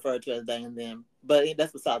to be referred to as they and them, but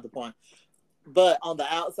that's beside the point. But on the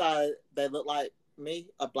outside, they look like me,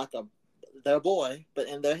 like a they're a boy, but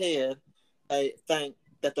in their head, they think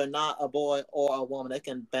that they're not a boy or a woman. They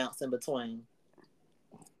can bounce in between,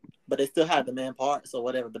 but they still have the man parts or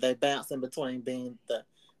whatever. But they bounce in between being the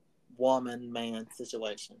woman man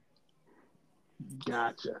situation.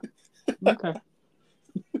 Gotcha. Okay.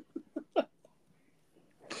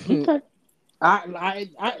 Okay.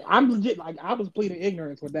 I'm legit like I was pleading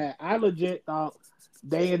ignorance with that. I legit thought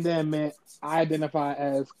they and them meant I identify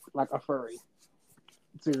as like a furry.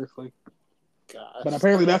 Seriously. But Gosh,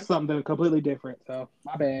 apparently that's something completely different. So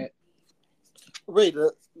my bad.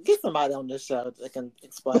 Rita, get somebody on this show that can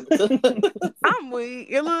explain it to. I'm weak.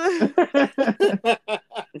 You look.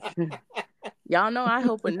 Y'all know I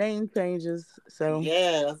help with name changes, so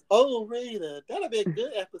Yes. Oh, Rita, that'll be a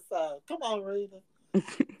good episode. Come on, Rita.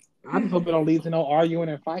 I just hope it don't lead to no arguing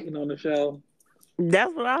and fighting on the show.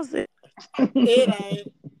 that's what I said. It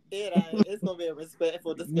ain't. It ain't. It's gonna be a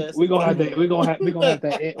respectful we discussion. gonna have So, to we gonna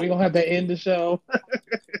have to end the show.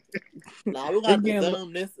 now we're gonna It's have to getting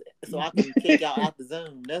zoom this so I can kick y'all out the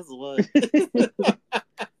Zoom. That's what.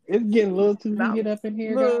 it's getting a little too Now, heated up in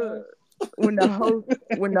here, look, guys. when the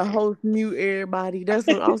host mute everybody, that's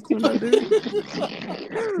what Austin gonna do.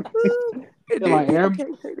 And They're then like, people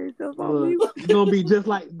can't take themselves off look, mute. it's gonna be just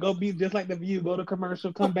like the view. Go to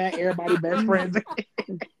commercial, come back, everybody best friends,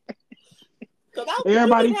 Cause we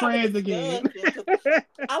everybody can have a friends again. discussion. Cause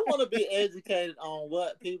I want to be educated on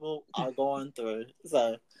what people are going through.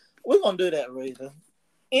 So we're gonna do that, Rita.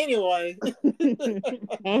 Anyway,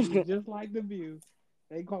 Be just like the view.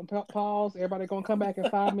 They gonna pause. Everybody gonna come back in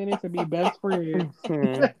 5 minutes and be best friends.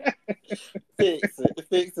 fix it.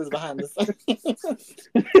 Fix is behind the scenes.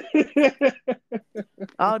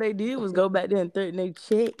 All they did was go back there and threaten their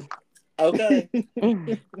check. Okay.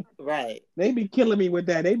 Right. They be killing me with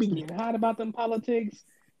that. They be getting hot about them politics,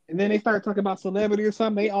 and then they start talking about celebrity or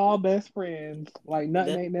something. They all best friends, like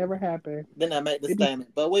nothing Then, ain't never happened. then I make the They be.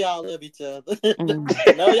 statement, but we all love each other.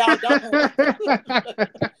 Mm. No, y'all don't.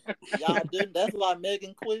 Y'all didn't. That's why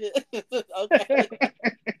Megan quit. Okay.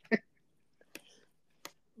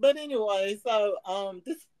 But anyway, so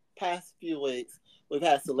this past few weeks we've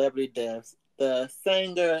had celebrity deaths. The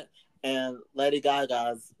singer and Lady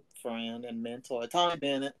Gaga's friend and mentor, Tommy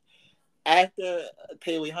Bennett, actor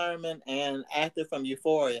Pee Wee Herman, and actor from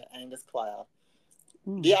Euphoria, Angus Cloud.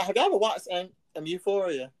 Have y'all ever watched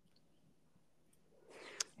Euphoria?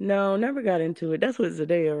 No, never got into it. That's what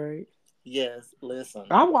Zendaya, right? Yes, listen.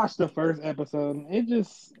 I watched the first episode. It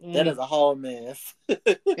just That is a whole mess.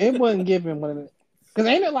 it wasn't giving one of the because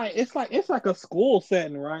ain't it it's like a school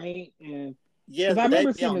setting, right? And because Yes, I but they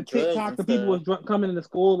remember be seeing on the drugs TikToks and of people was stuff. coming into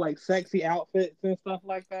school like sexy outfits and stuff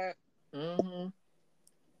like that. Mm-hmm.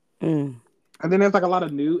 Mm. And then there's like a lot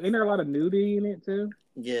of nude. Ain't there a lot of nudity in it too?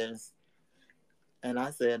 Yes. And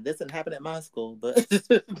I said, this didn't happen at my school, but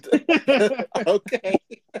okay.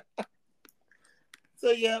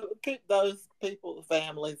 So yeah, keep those people,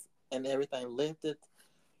 families, and everything lifted.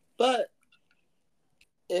 But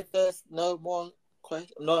if there's no more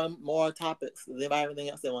questions, no more topics, does anybody have anything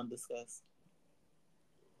else they want to discuss?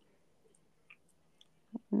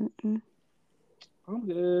 Mm-mm. I'm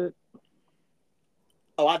good.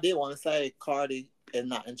 Oh, I did want to say Cardi is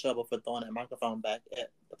not in trouble for throwing that microphone back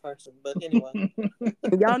at the person. But anyway.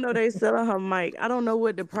 Y'all know they selling her mic. I don't know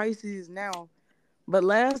what the price is now, but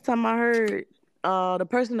last time I heard, the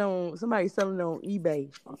person on somebody selling it on eBay,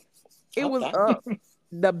 it was Okay. up.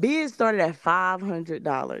 The bid started at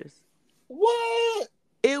 $500. What?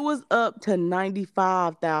 It was up to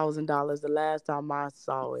 $95,000 the last time I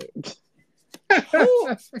saw it. Who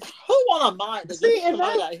want a mic that See, just if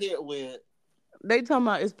somebody I got hit with? They talking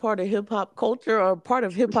about it's part of hip hop culture or part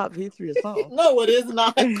of hip hop history or something. No, it is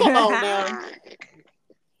not. Come on now.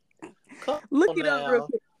 Come Look on it up real now.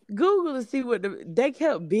 quick. Google to see what they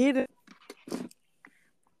kept bidding.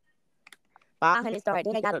 500 started.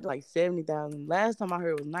 Then they got up to like 70,000. Last time I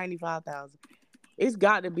heard it was 95,000. It's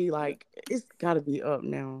got to be up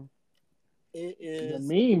now. It the is.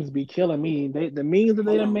 memes be killing me. The memes that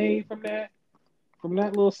they Hold done on. made from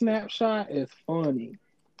that little snapshot is funny.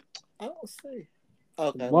 I don't see.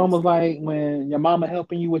 Okay, let me One was see. like when your mama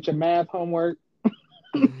helping you with your math homework.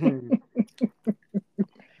 Them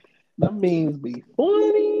memes be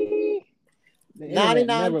funny. The internet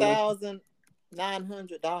never lets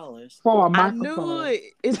 $99,900. for a I knew microphone. it.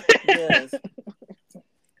 It's Yes.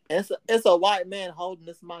 It's a white man holding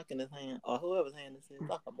this mic in his hand, or whoever's hand this is.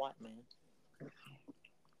 Like a white man.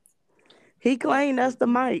 he But claimed that's the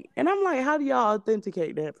mic, and I'm like, how do y'all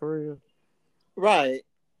authenticate that for real? right,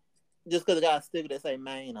 just because it got a sticker that say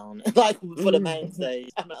 "main" on it, like for the main stage.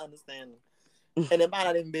 I'm not understanding, and it might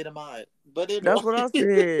not even be the mic. But That's what I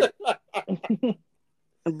said. anyway.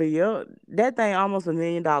 But yo, that thing almost $1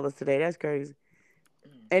 million today. That's crazy.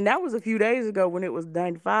 And that was a few days ago when it was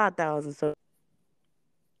 95,000. So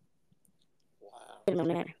Wow. on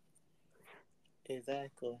that.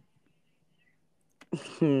 Exactly.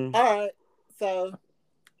 Hmm. All right. So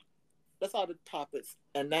that's all the topics,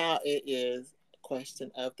 and now it is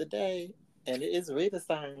question of the day, and it is Rita's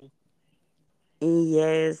turn.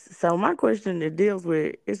 Yes. So my question it deals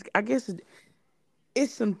with is I guess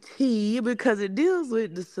it's some tea because it deals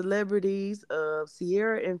with the celebrities of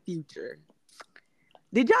Sierra and Future.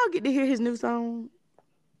 Did y'all get to hear his new song?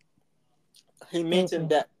 He mentioned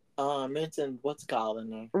Mm-mm. that. Mentioned what's called in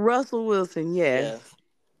there. Russell Wilson, yes. Yes.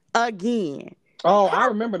 Again. Oh, I How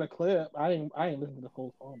remember the clip. I didn't listen to the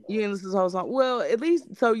whole song you though. didn't listen to the whole song? Well, at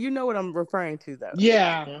least so you know what I'm referring to, though.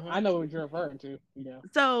 Yeah, I Mm-hmm. know what you're referring to. Yeah.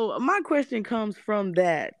 So my question comes from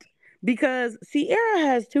that because Sierra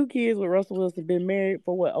has two kids with Russell Wilson, been married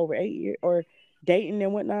for what, over 8 years, or dating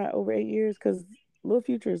and whatnot over 8 years. Because Lil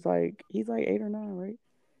Future is like, he's like 8 or 9, right?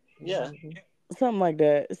 Yeah. Mhm. Something like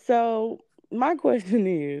that. So my question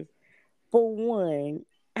is, for one,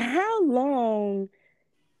 how long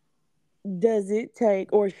does it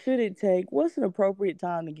take, or should it take? What's an appropriate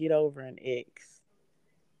time to get over an ex?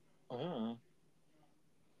 Mm.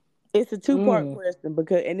 It's a two-part Mm. question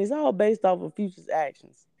because, and it's all based off of Future's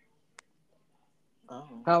actions.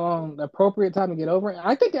 Oh. How long the appropriate time to get over it?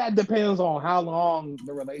 I think that depends on how long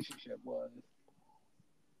the relationship was.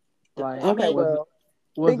 I Like, Okay, mean, well,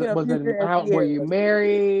 was thinking it of was it Future and how were you Sierra.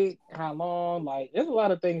 married? How long? Like, there's a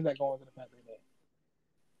lot of things that go into the fact of that.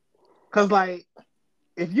 Cause like,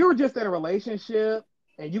 if you were just in a relationship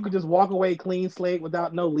and you could just walk away clean slate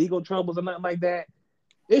without no legal troubles or nothing like that,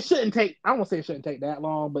 it shouldn't take. I won't say it shouldn't take that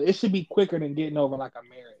long, but it should be quicker than getting over like a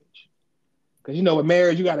marriage. Because you know, with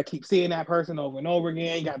marriage, you got to keep seeing that person over and over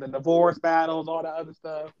again. You got the divorce battles, all that other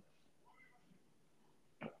stuff.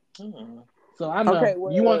 mm. So I don't Okay, know.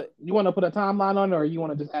 You want well, you want to put a timeline on it, or you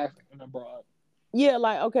want to just ask it in abroad? yeah,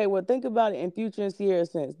 like okay, well, think about it in Future and Sierra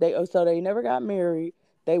sense. So they never got married.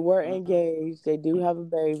 They were Mm-hmm. engaged. They do have a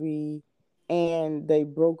baby, and they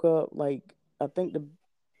broke up. Like I think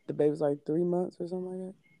the baby was like 3 months or something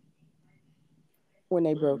like that when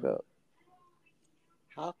they broke Mm. up.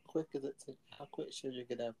 How quick is it to? How quick should you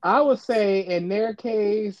get over I an would ex? say in their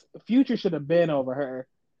case, Future should have been over her.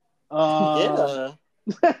 Um, Yeah.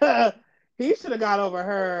 he should have got over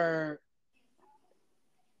her.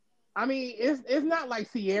 I mean, it's not like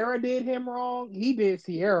Sierra did him wrong. He did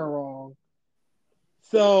Sierra wrong.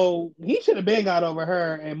 So he should have been got over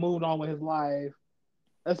her and moved on with his life.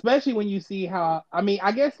 Especially when you see how I mean,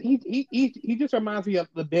 I guess he just reminds me of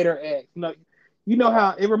the bitter ex. You know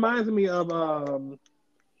how it reminds me of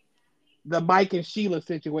the Mike and Sheila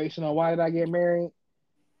situation on Why Did I Get Married?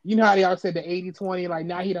 You know how they all said the 80-20, like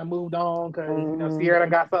now he done moved on because Hmm. Sierra done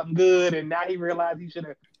got something good and now he realized he should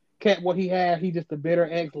have kept what he had. He just a bitter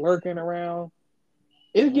ex lurking around.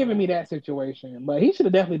 It's giving me Mm. that situation. But he should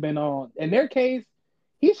have definitely been on. In their case,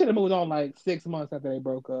 he should have moved on like 6 months after they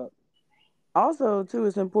broke up. Also, too,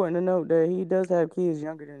 it's important to note that he does have kids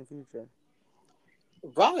younger than Future.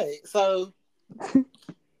 Right. So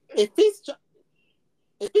if he's tr-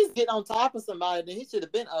 if he's getting on top of somebody, then he should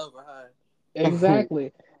have been over her.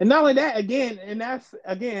 Exactly. And not only that, again, and that's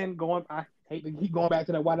again going I hate to keep going back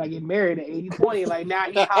to that why did I get married at 80-20. Like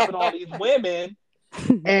now he hopping on these women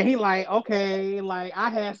and he like, okay, like I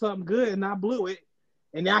had something good and I blew it.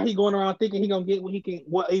 And now he going around thinking he gonna get what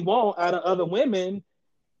he want out of other women,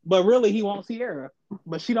 but really he wants Sierra.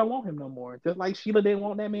 But she don't want him no more. Just like Sheila didn't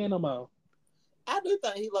want that man no more. I do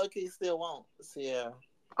think he low key still wants Sierra.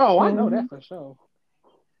 Oh, I know Hmm. that for sure.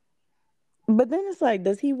 But then it's like,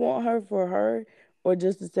 does he want her for her, or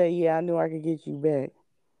just to say, "Yeah, I knew I could get you back"?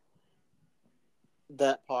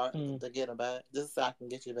 That part Hmm. to get him back, just so I can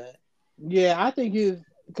get you back. Yeah, I think he's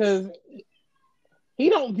because he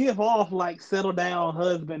don't give off like settle down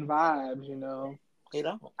husband vibes. He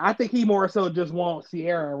don't. I think he more so just wants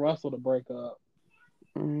Sierra and Russell to break up.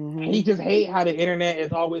 He Hmm. just hate how the internet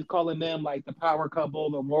is always calling them like the power couple,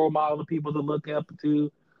 the role model, the people to look up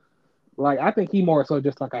to. Like I think he more so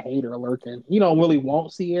just like a hater lurking. He don't really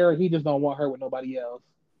want Sierra. He just don't want her with nobody else.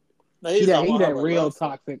 No, he He just that don't he want her that with real Russell.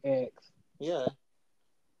 toxic ex. Yeah.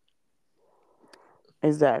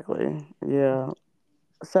 Exactly. Yeah.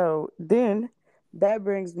 So then that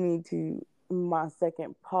brings me to my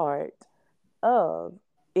second part of,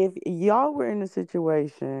 if y'all were in a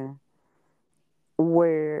situation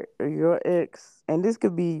where your ex, and this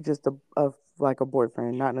could be just a like a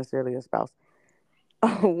boyfriend, not necessarily a spouse,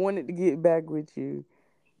 wanted to get back with you,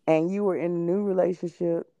 and you were in a new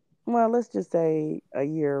relationship. Well, let's just say a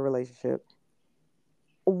year relationship.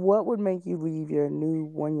 What would make you leave your new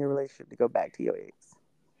 1 year relationship to go back to your ex?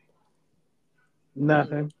 Mm.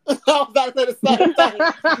 Nothing. I was about to say the same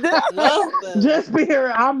thing. Nothing. Just be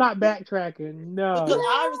here. I'm not backtracking. Because No.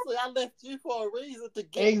 obviously I left you for a reason to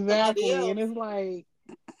get with somebody Exactly. And else. it's like,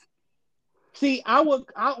 see,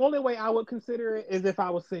 only way I would consider it is if I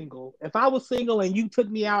was single. If I was single and you took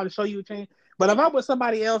me out and show you a change. But if I'm with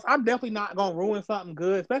somebody else, I'm definitely not gonna ruin something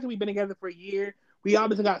good. Especially we've been together for a year. We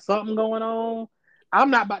obviously got something going on. I'm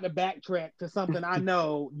not about to backtrack to something I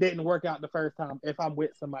know didn't work out the first time if I'm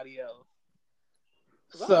with somebody else.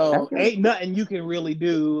 Right. So Okay. ain't nothing you can really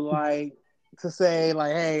do like to say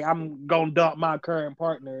like, hey, I'm gonna dump my current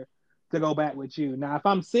partner to go back with you. Now if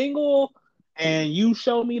I'm single, and you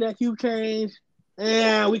show me that you've changed,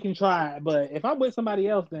 yeah, we can try it. But if I'm with somebody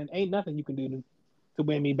else, then ain't nothing you can do to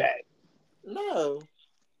win me back. No,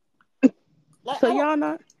 like So I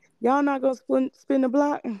don't. y'all not gonna spin the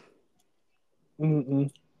block?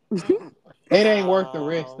 Mm-mm. Mm, It ain't worth the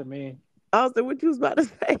risk to no, me. Also, what you was about to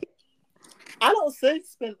say? I don't see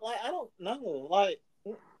spin. Like I don't know. Like,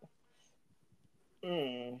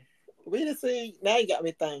 mm, really see now you got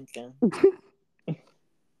me thinking.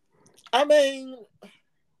 I mean,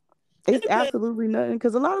 it It's depends. absolutely nothing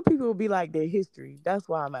because a lot of people will be like their history. That's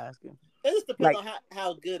why I'm asking. It just depends Like, on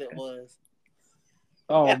how good it was.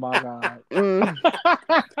 Oh my god. mm,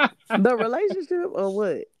 the relationship or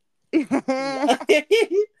what?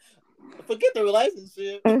 Forget the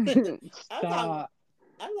relationship. I'm talking. Stop.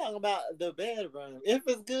 I'm talking about the bedroom. If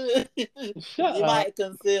it's good, Shut you up. might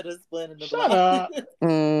consider splitting the Shut block. up.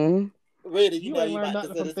 mm. Really, you You know ain't you learned might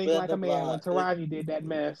nothing from consider Think splitting Like a the Man when block. It's Taraji did that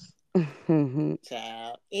mess.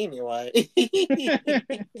 child. Anyway.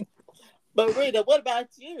 But Rita, what about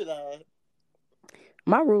you though?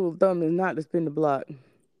 My rule of thumb is not to spin the block.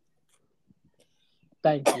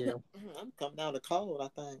 Thank you. I'm coming down the cold, I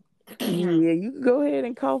think. Yeah, you can go ahead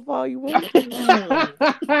and cough all you want to.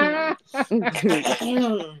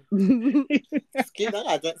 Excuse me, I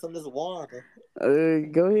gotta drink some of this water.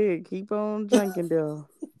 Go ahead, keep on drinking, though.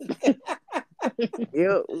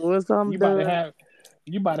 Yep, once you I'm about to done. have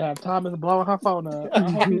you about to have Thomas blowing her phone up. I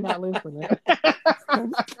hope he's not listening.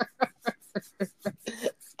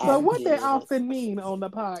 So I'm what did kidding. Austin mean on the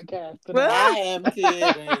podcast tonight? I Well, am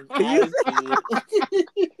kidding. you I'm kidding.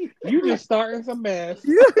 You just starting some mess.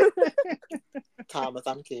 Thomas,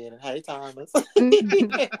 I'm kidding. Hey, Thomas.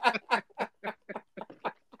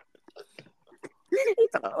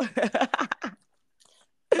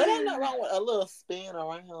 But ain't nothing wrong with a little spin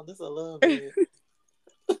around just a little bit.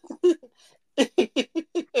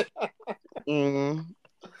 mm,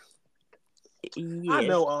 I yes.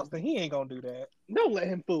 know Austin. He ain't gonna do that. Don't let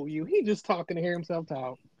him fool you. He just talking to hear himself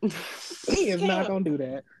talk. He is not Can't, gonna do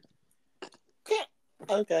that. can't.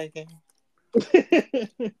 Okay, okay.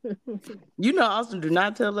 You know, Austin do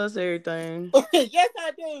not tell us everything. Yes,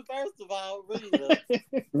 I do. First of all, Rita.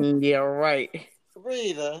 Yeah, right.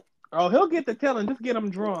 Rita. Oh, he'll get to telling. Just get him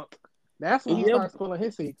drunk. That's when he Yep, starts spilling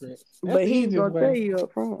his secrets. That's but the he ain't easiest gonna tell way. you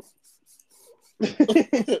up front.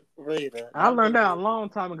 Rita. I I'm learned just that a long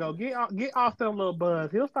time ago. Get Austin a little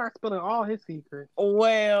buzz. He'll start spilling all his secrets.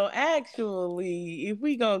 Well, actually, if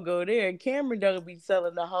we gonna go there, Cameron don't be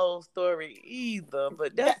telling the whole story either.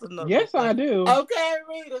 But that, that's another Yes, I subject. do. okay,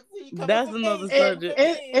 Rita. See, coming That's from another me, It, coming from subject.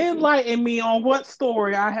 it me. enlighten me on what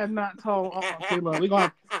story I have not told. See, look, we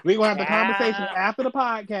gonna have the conversation Child, after the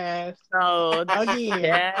podcast no, again.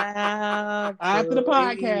 child, After the please.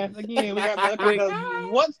 podcast again, we got to With because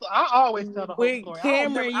what's I always tell the whole with story.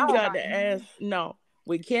 Cameron, I you don't got got. to ask. No,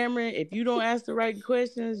 with Cameron, if you don't ask the right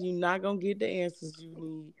questions, you're not gonna get the answers you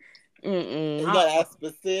need. And you Mm-mm. gotta I, ask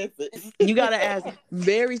specifics. You gotta ask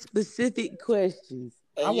very specific questions.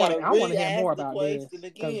 And I you want gotta to I want to hear more re-ask the about this question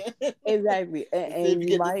because again Exactly. to see if And you you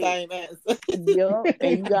get the might, same answer. yep,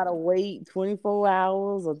 and you gotta wait 24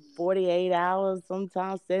 hours or 48 hours,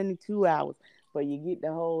 sometimes 72 hours, but you get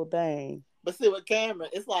the whole thing. But see, with Cameron,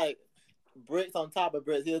 it's like bricks on top of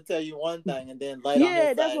bricks. He'll tell you one thing, and then later on he'll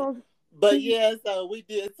Yeah, that's say, what "But he yeah, so we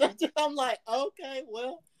did such." I'm like, okay,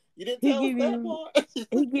 well, you didn't he tell us give that you part.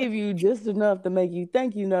 he give you just enough to make you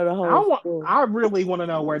think you know the whole story. I really want to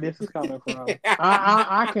know where this is coming from.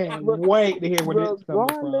 I can't Re- wait to hear where this is coming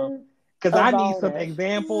from Regardless because I of need all some that.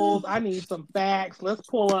 examples. I need some facts. Let's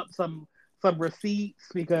pull up some receipts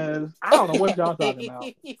because I don't know what y'all talking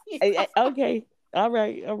about. Okay. All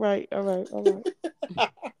right, all right, all right, all right.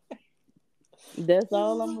 That's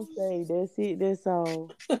all I'm gonna say. That's it. That's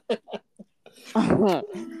all.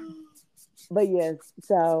 But yes,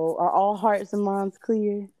 so are all hearts and minds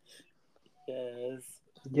clear? Yes.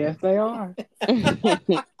 Yes, they are.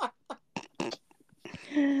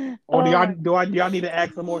 Or Oh my do y'all need to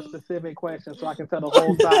ask some more specific questions so I can tell the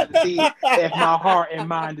whole side to see if my heart and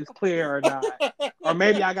mind is clear or not? Or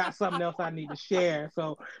maybe I got something else I need to share.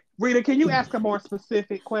 So, Rita, can you ask a more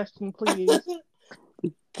specific question, please?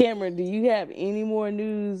 Cameron, do you have any more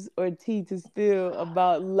news or tea to spill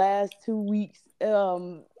about last 2 weeks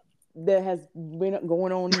that has been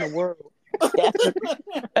going on in the world?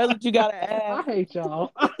 That's what you gotta I ask. hate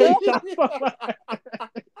y'all. I hate y'all so much.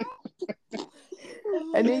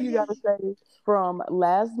 And then you gotta say from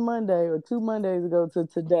last Monday or 2 Mondays ago to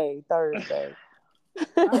today, Thursday.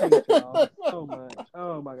 I hate y'all so much.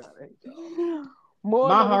 Oh my god, I hate y'all. Moral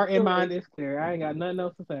My of the heart and mind story. is clear. I ain't got nothing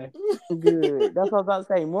else to say. Good. That's what I was about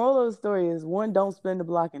to say. Moral of the story is one, don't spin the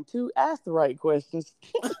block, and two, ask the right questions.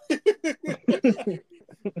 But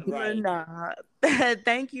Right. nah.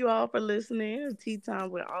 Thank you all for listening to Tea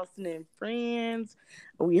Time with Austin and Friends.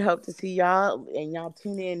 We hope to see y'all and y'all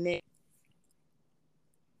tune in next.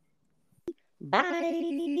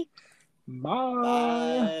 Bye. Bye.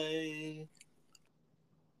 Bye.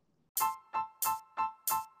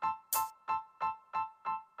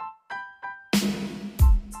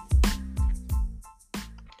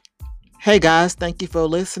 Hey guys, thank you for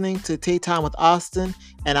listening to Tea Time with Austin,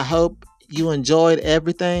 and I hope you enjoyed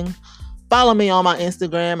everything. Follow me on my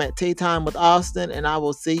Instagram at Tea Time with Austin, and I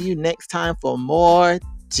will see you next time for more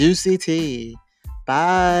juicy tea.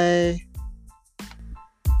 Bye.